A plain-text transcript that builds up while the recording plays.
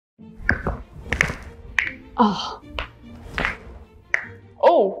Oh,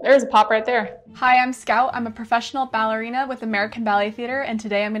 there's a pop right there. Hi, I'm Scout. I'm a professional ballerina with American Ballet Theater, and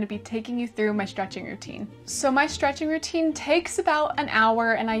today I'm going to be taking you through my stretching routine. So my stretching routine takes about an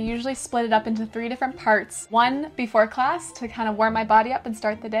hour, and I usually split it up into 3 different parts. 1 before class to kind of warm my body up and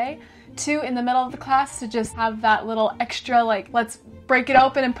start the day. 2 in the middle of the class to just have that little extra, like, let's break it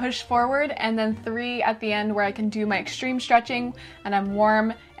open and push forward. And then 3 at the end where I can do my extreme stretching and I'm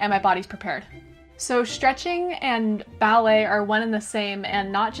warm and my body's prepared. So stretching and ballet are one and the same,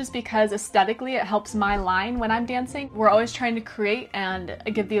 and not just because aesthetically it helps my line when I'm dancing. We're always trying to create and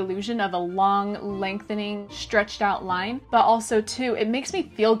give the illusion of a long, lengthening, stretched out line, but also too, it makes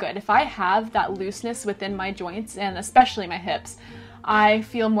me feel good. If I have that looseness within my joints and especially my hips, I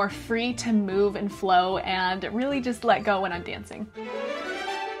feel more free to move and flow and really just let go when I'm dancing.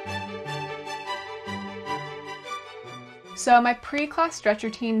 So my pre-class stretch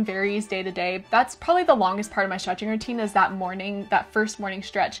routine varies day to day. That's probably the longest part of my stretching routine, is that first morning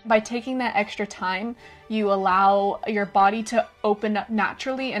stretch. By taking that extra time, you allow your body to open up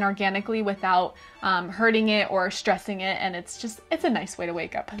naturally and organically without hurting it or stressing it, and it's a nice way to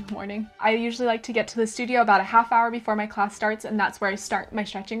wake up in the morning. I usually like to get to the studio about a half hour before my class starts, and that's where I start my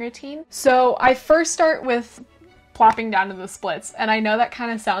stretching routine. So I first start with plopping down to the splits, and I know that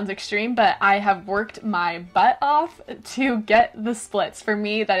kind of sounds extreme, but I have worked my butt off to get the splits. For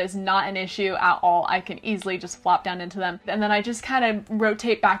me, that is not an issue at all. I can easily just flop down into them, and then I just kind of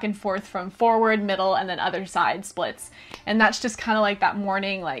rotate back and forth from forward, middle, and then other side splits, and that's just kind of like that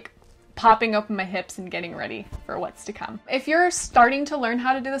morning, like, popping open my hips and getting ready for what's to come. If you're starting to learn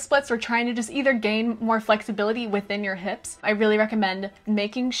how to do the splits or trying to just either gain more flexibility within your hips, I really recommend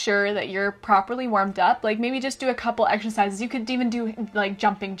making sure that you're properly warmed up. Like, maybe just do a couple exercises. You could even do like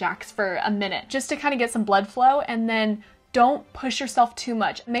jumping jacks for a minute just to kind of get some blood flow, and then don't push yourself too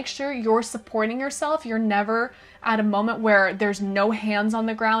much. Make sure you're supporting yourself. You're never at a moment where there's no hands on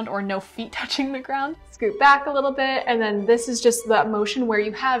the ground or no feet touching the ground. Scoot back a little bit, and then this is just that motion where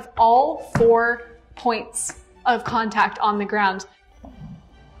you have all 4 points of contact on the ground.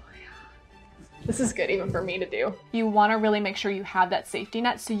 This is good even for me to do. You want to really make sure you have that safety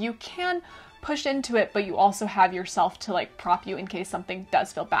net so you can push into it, but you also have yourself to like prop you in case something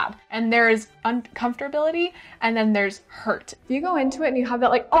does feel bad. And there is uncomfortability, and then there's hurt. If you go into it and you have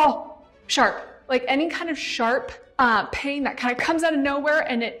that like, oh, sharp, like any kind of sharp pain that kind of comes out of nowhere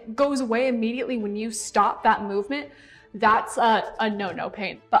and it goes away immediately when you stop that movement, that's a no-no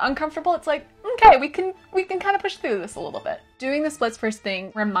pain. But uncomfortable, it's like, okay, we can kind of push through this a little bit. Doing the splits first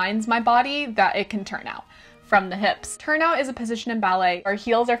thing reminds my body that it can turn out from the hips. Turnout is a position in ballet. Our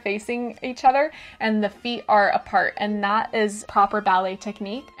heels are facing each other and the feet are apart, and that is proper ballet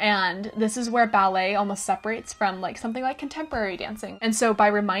technique. And this is where ballet almost separates from like something like contemporary dancing. And so by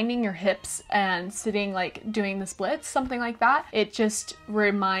reminding your hips and sitting like doing the splits, something like that, it just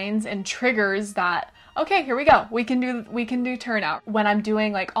reminds and triggers that, okay, here we go. We can do turnout. When I'm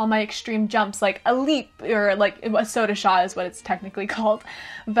doing like all my extreme jumps, like a leap or like a soda shot is what it's technically called.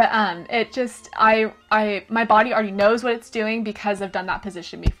 But it just, my body already knows what it's doing because I've done that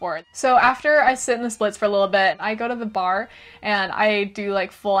position before. So after I sit in the splits for a little bit, I go to the bar and I do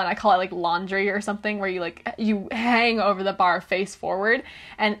like full, and I call it like laundry or something, where you hang over the bar face forward,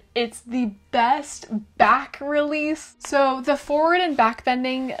 and it's the best back release. So the forward and back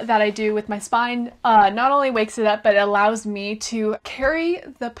bending that I do with my spine not only wakes it up, but it allows me to carry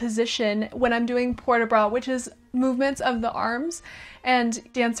the position when I'm doing port-de-bras, which is movements of the arms.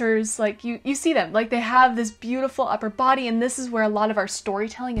 And dancers, like you see them, like they have this beautiful upper body, and this is where a lot of our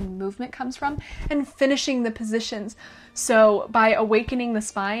storytelling and movement comes from, and finishing the positions. So by awakening the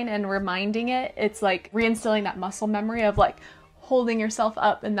spine and reminding it, it's like reinstilling that muscle memory of like holding yourself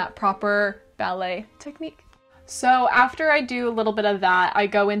up in that proper ballet technique. So after I do a little bit of that, I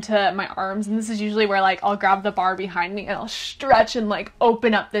go into my arms, and this is usually where like I'll grab the bar behind me and I'll stretch and like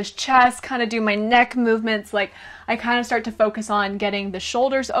open up this chest, kind of do my neck movements. Like I kind of start to focus on getting the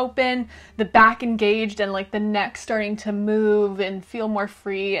shoulders open, the back engaged, and like the neck starting to move and feel more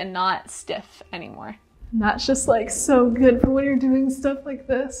free and not stiff anymore. And that's just like so good for when you're doing stuff like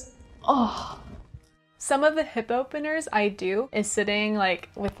this. Oh. Some of the hip openers I do is sitting like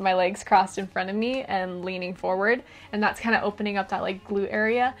with my legs crossed in front of me and leaning forward, and that's kind of opening up that like glute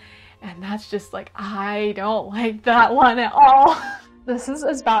area, and that's just like, I don't like that one at all. This is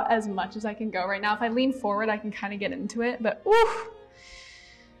about as much as I can go right now. If I lean forward, I can kind of get into it, but oof,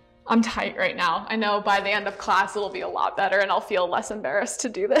 I'm tight right now. I know by the end of class it'll be a lot better and I'll feel less embarrassed to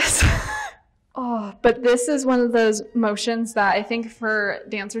do this. Oh, but this is one of those motions that I think for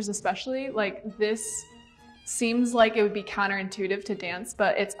dancers especially, like this seems like it would be counterintuitive to dance,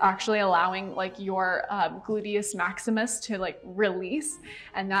 but it's actually allowing like your gluteus maximus to like release,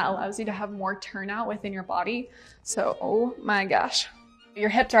 and that allows you to have more turnout within your body. So, oh my gosh. Your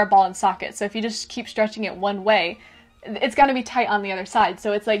hips are a ball and socket, so if you just keep stretching it one way, it's going to be tight on the other side.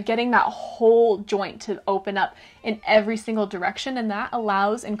 So it's like getting that whole joint to open up in every single direction, and that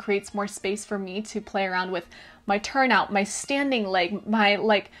allows and creates more space for me to play around with my turnout, my standing leg,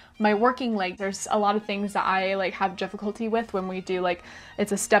 my working leg. There's a lot of things that I like have difficulty with when we do like,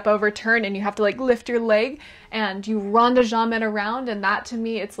 it's a step over turn and you have to like lift your leg and you rond de jambe it around, and that to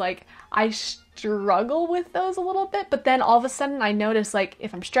me, it's like I struggle with those a little bit, but then all of a sudden I notice like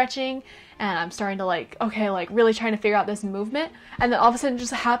if I'm stretching and I'm starting to like, okay, like really trying to figure out this movement, and then all of a sudden it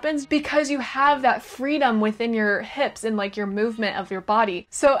just happens because you have that freedom within your hips and like your movement of your body.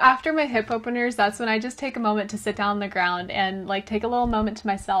 So after my hip openers, that's when I just take a moment to sit down on the ground and like take a little moment to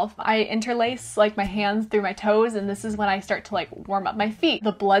myself. I interlace like my hands through my toes, and this is when I start to like warm up my feet.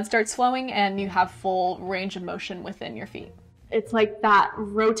 The blood starts flowing and you have full range of motion within your feet. It's like that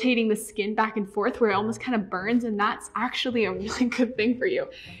rotating the skin back and forth where it almost kind of burns, and that's actually a really good thing for you.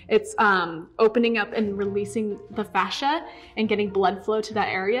 It's opening up and releasing the fascia and getting blood flow to that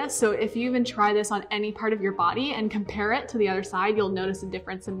area. So if you even try this on any part of your body and compare it to the other side, you'll notice a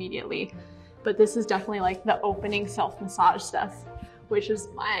difference immediately. But this is definitely like the opening self-massage stuff, which is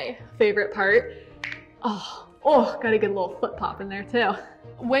my favorite part. Oh, got a good little foot pop in there too.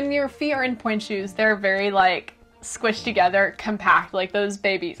 When your feet are in point shoes, they're very like squished together, compact, like those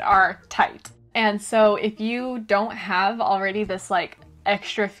babies are tight. And so if you don't have already this like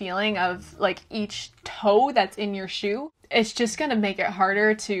extra feeling of like each toe that's in your shoe, it's just gonna make it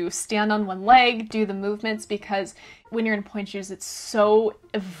harder to stand on one leg, do the movements, because when you're in point shoes, it's so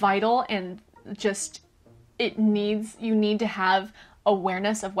vital and just you need to have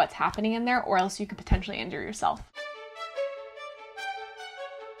awareness of what's happening in there, or else you could potentially injure yourself.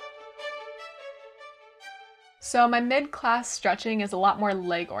 So my mid-class stretching is a lot more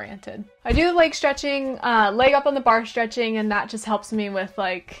leg-oriented. I do like stretching, leg up on the bar stretching, and that just helps me with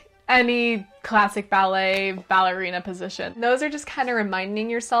like any classic ballet ballerina position. Those are just kind of reminding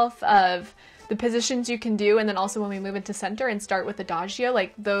yourself of the positions you can do, and then also when we move into center and start with adagio,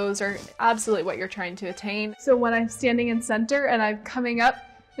 like those are absolutely what you're trying to attain. So when I'm standing in center and I'm coming up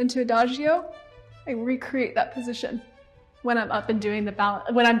into adagio, I recreate that position when I'm up and doing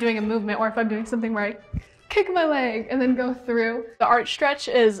when I'm doing a movement, or if I'm doing something where I kick my leg and then go through. The arch stretch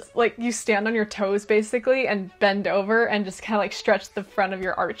is like you stand on your toes basically and bend over and just kind of like stretch the front of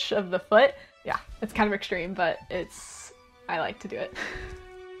your arch of the foot. Yeah, it's kind of extreme, but I like to do it.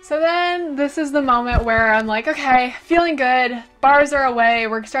 So then this is the moment where I'm like, okay, feeling good, bars are away,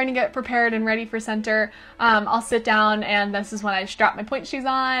 we're starting to get prepared and ready for center. I'll sit down, and this is when I strap my point shoes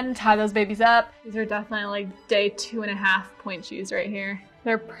on, tie those babies up. These are definitely like day 2.5 point shoes right here.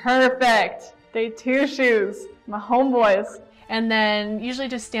 They're perfect. Day 2 shoes, my homeboys. And then usually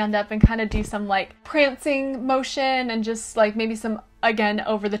just stand up and kind of do some like prancing motion and just like maybe some, again,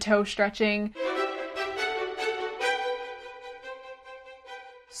 over the toe stretching.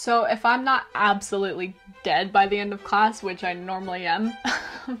 So if I'm not absolutely dead by the end of class, which I normally am,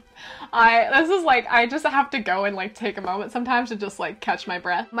 I just have to go and like take a moment sometimes to just like catch my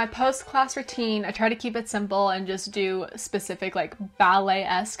breath. My post-class routine, I try to keep it simple and just do specific like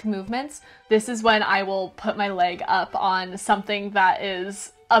ballet-esque movements. This is when I will put my leg up on something that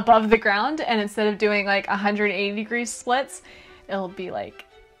is above the ground, and instead of doing like 180-degree splits, it'll be like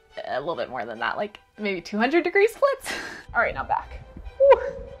a little bit more than that, like maybe 200-degree splits. All right, now back.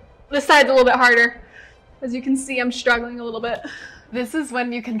 Whew. This side's a little bit harder. As you can see, I'm struggling a little bit. This is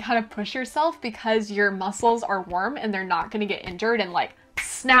when you can kind of push yourself because your muscles are warm and they're not going to get injured and like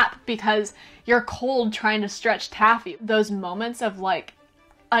snap because you're cold trying to stretch taffy. Those moments of like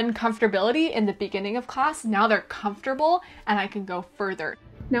uncomfortability in the beginning of class, now they're comfortable and I can go further.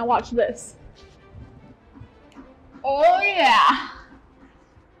 Now watch this. Oh yeah.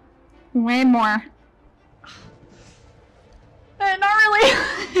 Way more. Not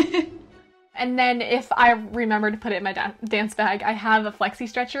really. And then if I remember to put it in my dance bag, I have a flexi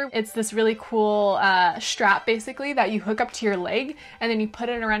stretcher. It's this really cool strap basically that you hook up to your leg, and then you put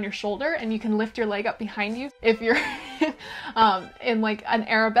it around your shoulder and you can lift your leg up behind you. If you're in like an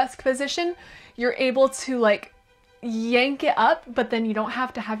arabesque position, you're able to like yank it up, but then you don't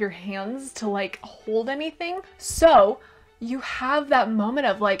have to have your hands to like hold anything. So you have that moment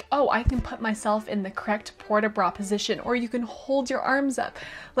of like, oh, I can put myself in the correct port-de-bras position, or you can hold your arms up.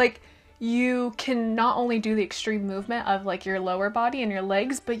 Like, you can not only do the extreme movement of like your lower body and your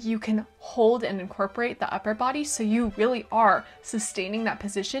legs, but you can hold and incorporate the upper body, so you really are sustaining that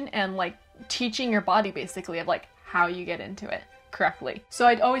position and like teaching your body basically of like how you get into it correctly. So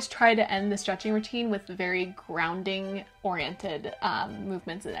I'd always try to end the stretching routine with very grounding oriented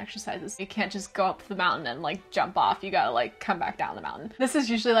movements and exercises. You can't just go up the mountain and like jump off. You gotta like come back down the mountain. This is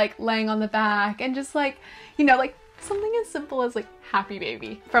usually like laying on the back and just like, you know, like something as simple as like happy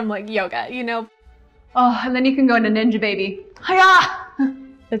baby from like yoga, you know? Oh, and then you can go into ninja baby. Hiya!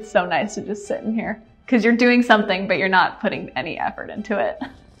 It's so nice to just sit in here because you're doing something, but you're not putting any effort into it.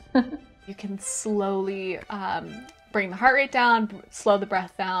 You can slowly bring the heart rate down, slow the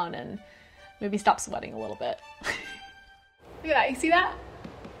breath down, and maybe stop sweating a little bit. Look at that, you see that?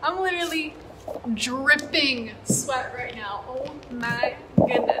 I'm literally dripping sweat right now. Oh my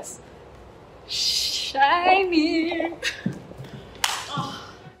goodness. Shiny. Oh.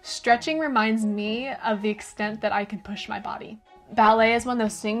 Stretching reminds me of the extent that I can push my body. Ballet is one of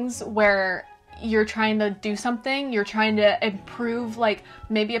those things where you're trying to do something, you're trying to improve like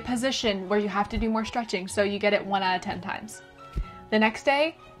maybe a position where you have to do more stretching, so you get it 1 out of 10 times. The next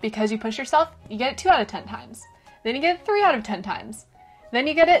day, because you push yourself, you get it 2 out of 10 times. Then you get it 3 out of 10 times. Then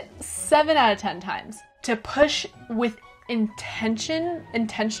you get it 7 out of 10 times. To push with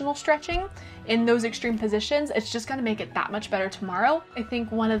intentional stretching in those extreme positions, it's just gonna make it that much better tomorrow. I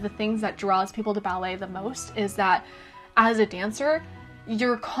think one of the things that draws people to ballet the most is that as a dancer,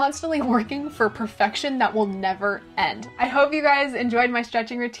 you're constantly working for perfection that will never end. I hope you guys enjoyed my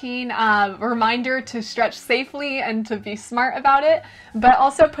stretching routine. Reminder to stretch safely and to be smart about it, but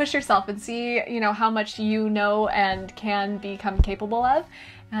also push yourself and see, you know, how much you know and can become capable of.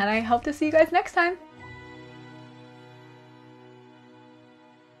 And I hope to see you guys next time.